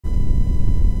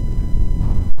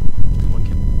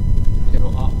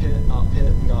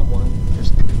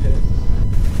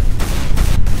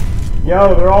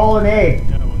Yo, they're all in A.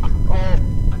 Yeah,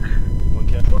 one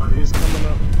cat. He's coming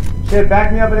up. Shit,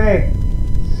 back me up in A.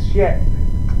 Shit.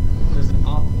 There's an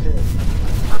op pit.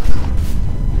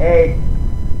 A.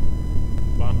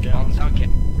 Bomb down. Okay.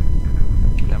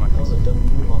 Never mind. That was a dumb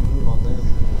move on them.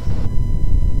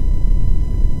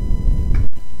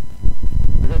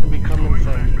 They're gonna be coming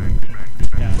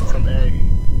from A.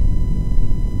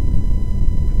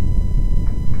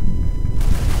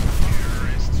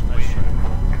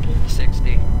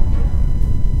 60.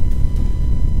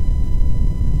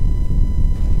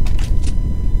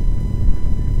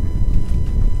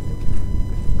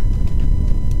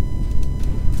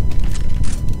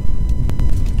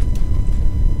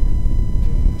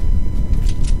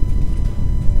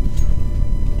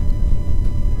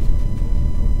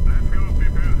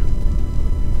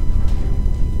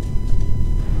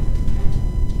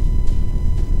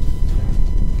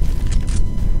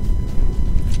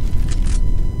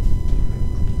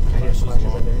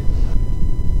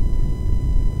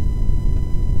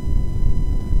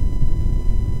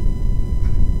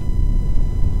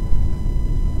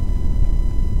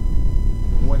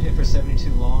 One hit for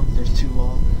 72 long. There's 2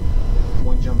 long.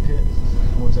 1 jump hit.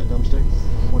 One's at dumpster.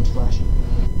 One's flashing.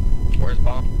 Where's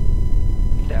bomb?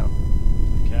 Down.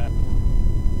 Cat.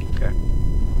 Okay.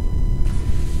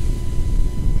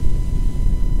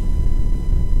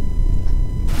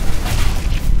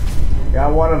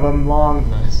 Got one of them long.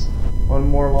 Nice. One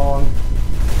more long.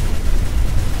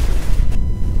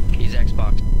 He's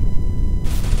Xbox.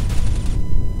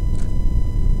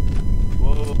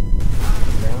 Whoa.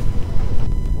 Down.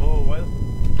 Whoa, what?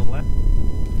 The left?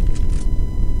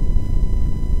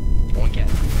 One cat.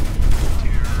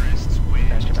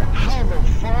 Faster back. How the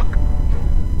fuck?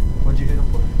 What'd you hit him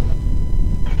for?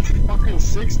 Fucking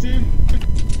 60?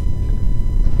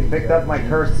 He picked up my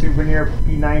cursed souvenir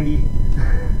P90.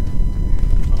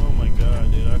 Oh my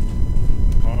god, dude.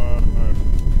 Hard.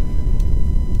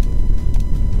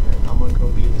 I'm gonna go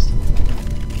beat this thing.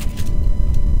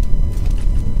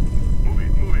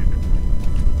 Move it.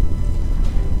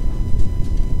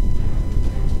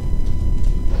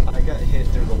 I got hit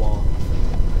through the wall.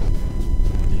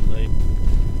 Too late.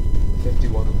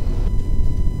 51.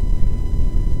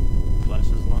 Flash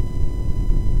is long.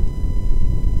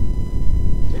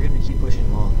 They're gonna keep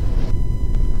pushing long.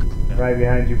 Right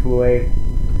behind you, fool 8.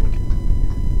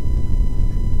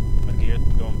 Okay,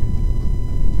 get going.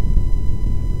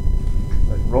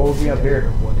 Rolls me up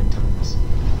here. 1 in times.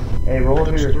 Hey, roll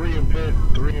There's here. 3 in pit.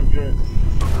 3 in pit.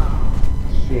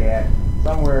 Shit.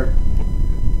 Somewhere.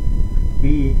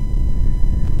 B.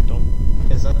 Don't.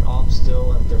 Is that op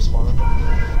still at their spawn?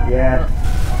 Yeah.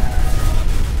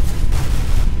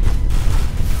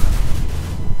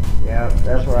 Yeah,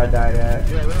 that's where I died at.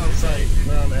 Yeah, they're on site.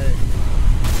 They're on A.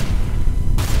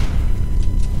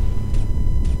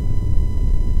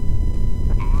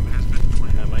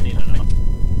 I might need an up.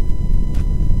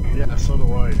 Yeah, so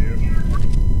do I, dude.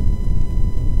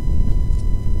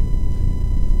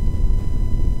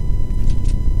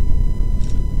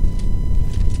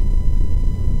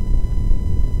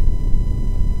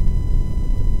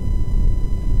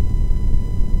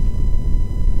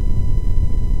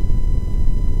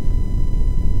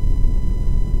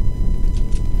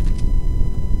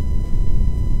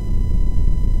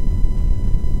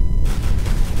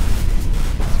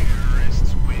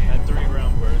 That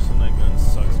 3-round burst and that gun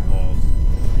sucks balls.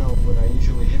 No, but I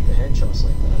usually hit the headshots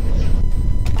like that.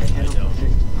 I hit him for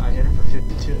 50. I hit him for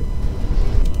 52.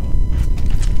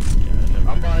 Yeah, I never.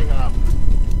 I'm buying up.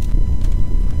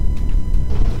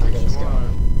 I got a scout.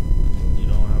 You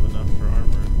don't have enough for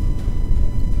armor.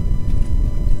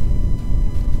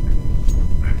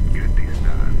 Let's get this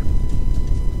done.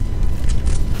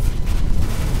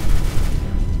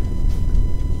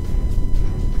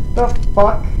 The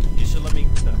fuck? You should let me.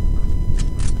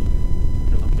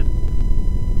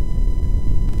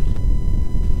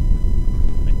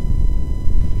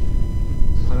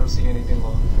 I don't see anything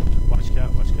long. Watch cat.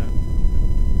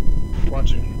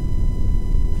 Watching.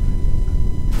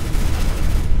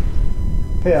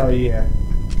 Hell yeah.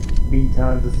 B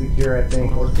tons to secure, I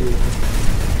think. Let's see.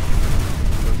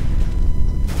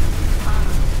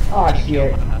 Oh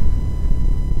shit.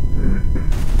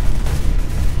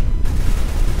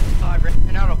 Oh, I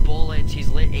ran out of bullets. He's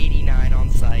lit 89 on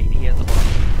site. He has a bomb.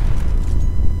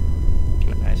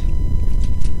 Nice.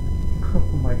 Oh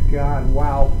my god,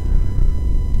 wow.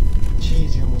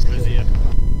 Jeez, you almost Where's killed he at? me.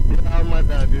 Oh, my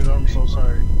bad, dude. I'm so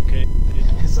sorry. Okay.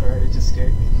 It's alright, it just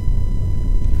scared me.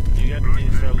 You got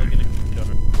to start looking at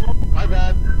cover. My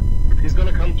bad. He's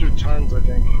gonna come through tons, I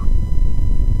think.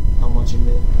 I'm watching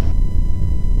mid.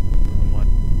 I'm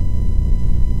watching.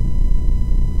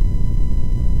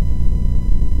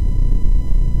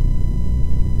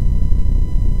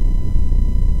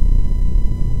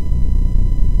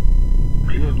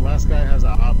 last guy has a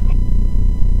op.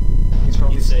 He's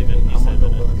probably He's saving, saving. he's I'm gonna go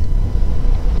saving it. look.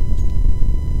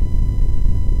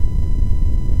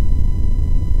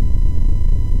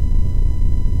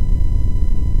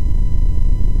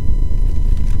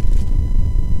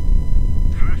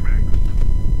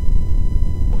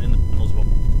 In the tunnels,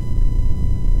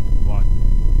 walk.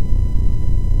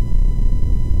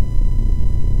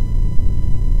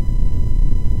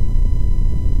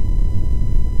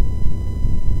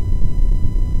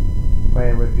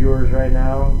 Playing with viewers right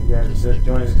now. You guys just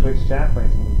joined the Twitch chat,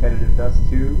 playing some competitive Dust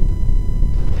 2.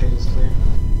 Pit is clear.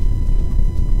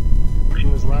 He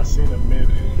was last seen at mid.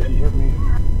 He hit me.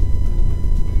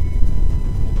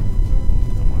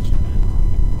 I'm watching it.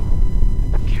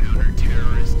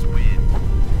 Counter-terrorists win.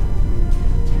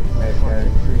 Nice, guys.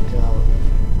 Fucking freaked out.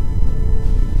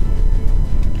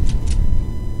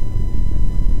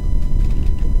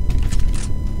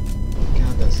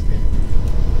 God, that scared me.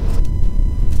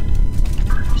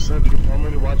 Said you want me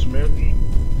to watch mid?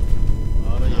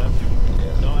 Oh, you have to.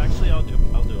 Yeah. No, actually, I'll do.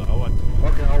 I'll watch.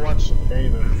 Okay, I'll watch A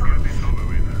then.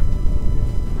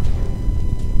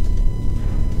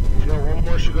 Yo, one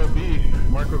more should go B.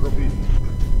 Marco go B.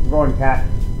 I'm going cat.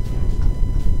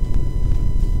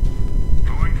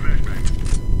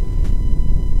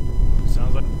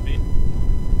 Sounds like me.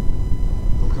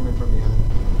 I'm coming from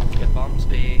behind. Get bombs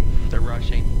B. They're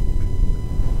rushing.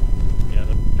 Yeah.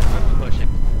 I'm pushing.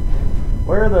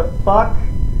 Where the fuck?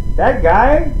 That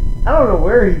guy? I don't know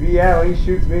where he'd be at when he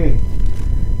shoots me.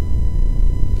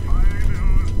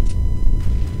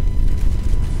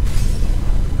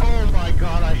 Oh my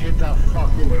god, I hit that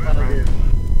fucking target.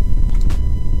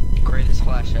 Greatest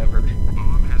flash ever.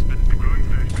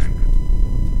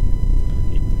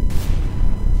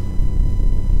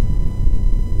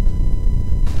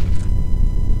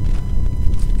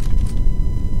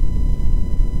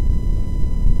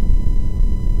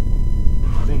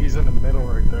 I think he's in the middle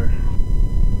right there.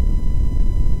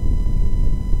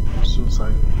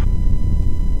 Suicide.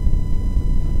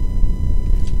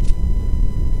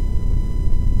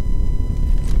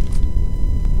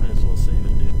 Might as well save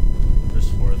it, dude. There's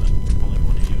 4 of them. Only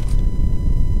one of you.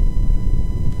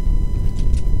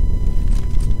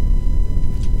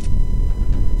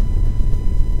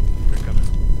 They're coming.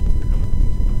 They're coming.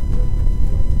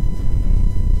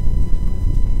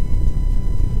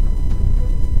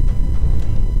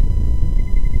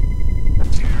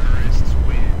 Terrorists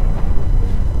win.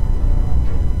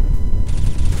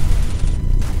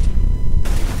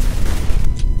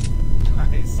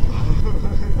 Nice.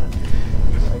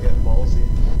 I got ballsy.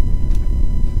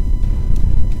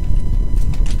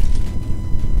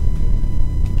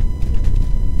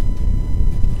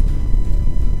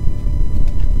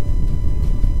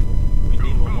 We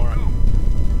need one more.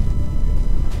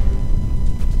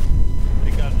 We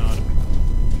got an auto.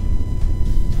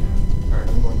 Alright,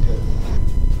 I'm going pit.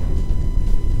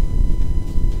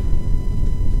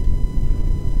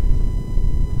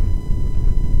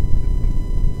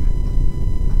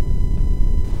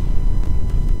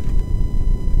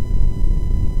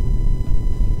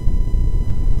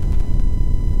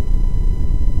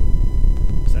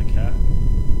 Is that cat?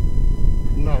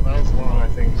 No, that was long, I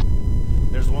think.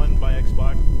 There's one by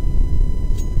Xbox.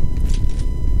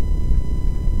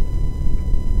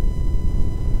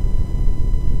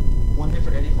 One hit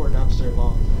for 84 dumpster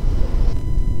long.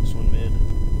 This one mid.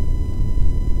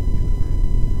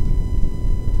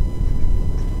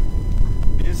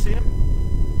 You didn't see him?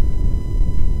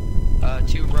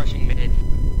 2 rushing mid.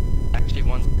 Actually,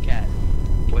 one's cat.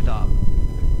 With op.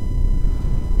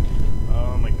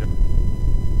 Oh my god.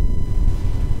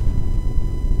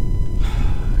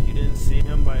 You didn't see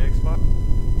him by Xbox?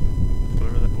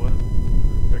 Whatever that was?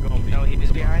 They're going B. No, he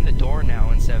was behind the door now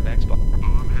instead of Xbox.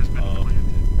 Oh.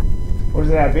 Where's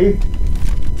it at, B?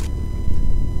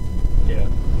 Yeah.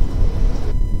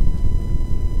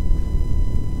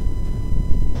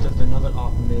 Just another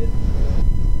off mid.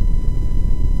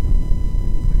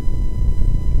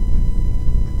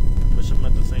 Push him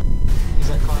at the same. He's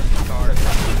at car. Car. He's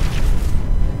at car.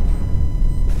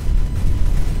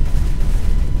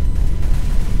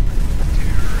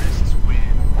 Terrorists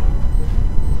win.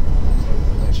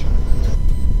 Nice shot.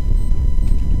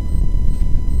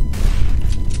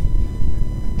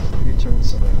 Maybe turn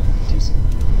this decent.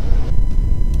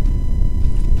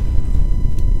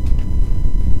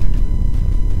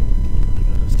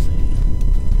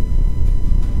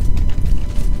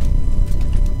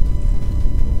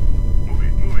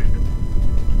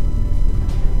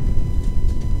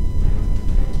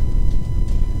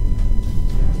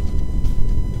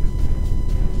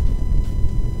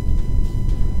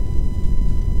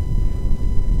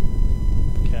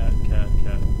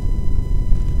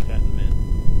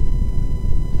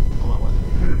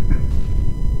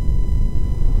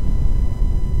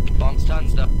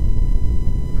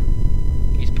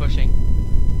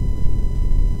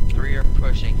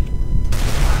 pushing.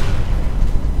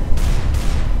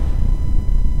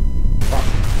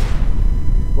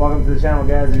 Welcome to the channel,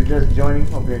 guys. If you're just joining,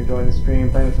 hope you're enjoying the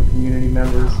stream, playing with some community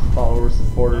members, followers,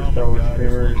 supporters, Oh my fellow God,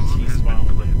 streamers. there's one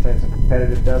T-spawn with it. Playing some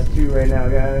competitive Dust 2 right now,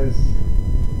 guys.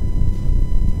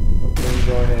 Hope you're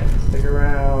enjoying it. Stick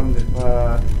around. If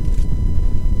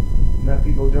enough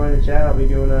people join the chat, I'll be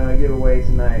doing a giveaway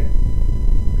tonight.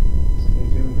 Stay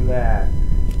tuned for that.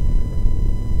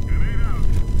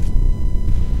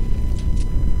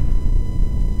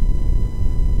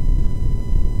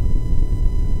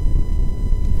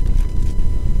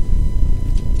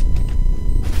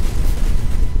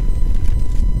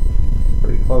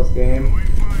 Pretty close game.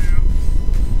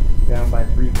 Down by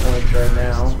 3 points right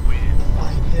now.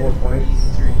 4 points.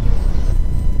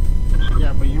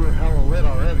 Yeah, but you were hella lit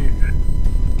already.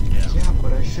 Yeah,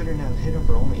 but I shouldn't have hit him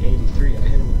for only 83. I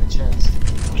hit him in the chest.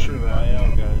 Sure Buy that.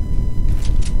 out, guys.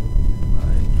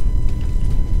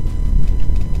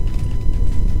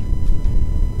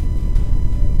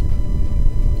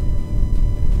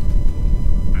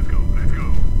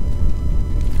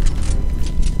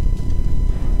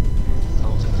 That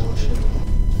was bullshit.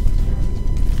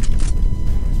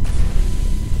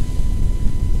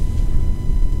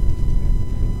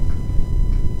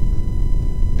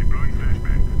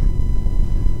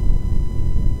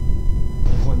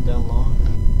 One down long.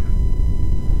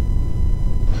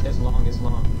 It's long, it's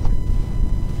long.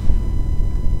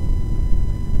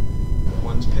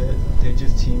 One's pit. They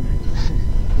just team.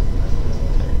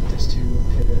 There's two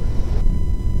pit.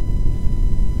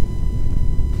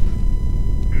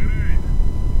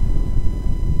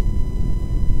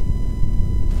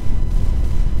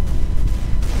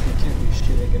 They can't do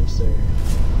shit against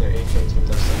their AKs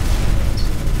with us.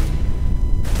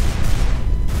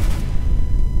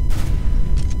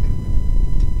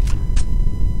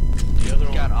 The other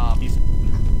Got one, off. he's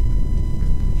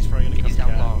probably gonna come He's down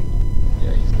cat. long.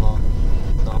 Yeah, he's long.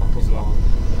 The op was long.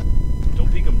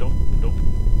 Don't peek him, don't.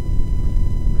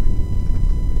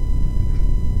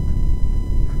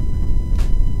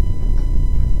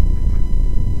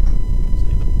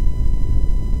 Stay back.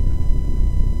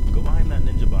 Go behind that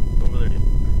ninja box, over there.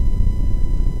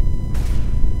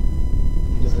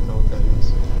 He doesn't know what that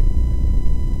is.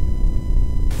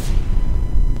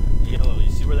 Yellow, you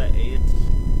see where that A is?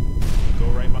 Go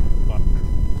right behind the box.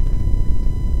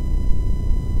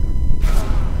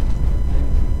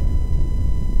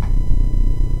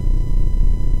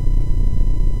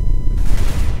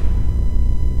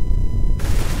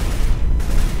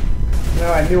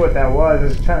 No, I knew what that was. I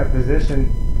was trying to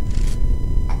position.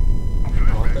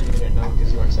 Oh, I thought you didn't know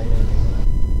because you weren't saying anything.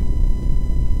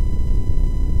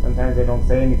 Sometimes they don't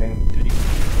say anything. Dude,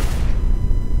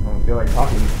 I don't feel like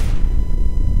talking.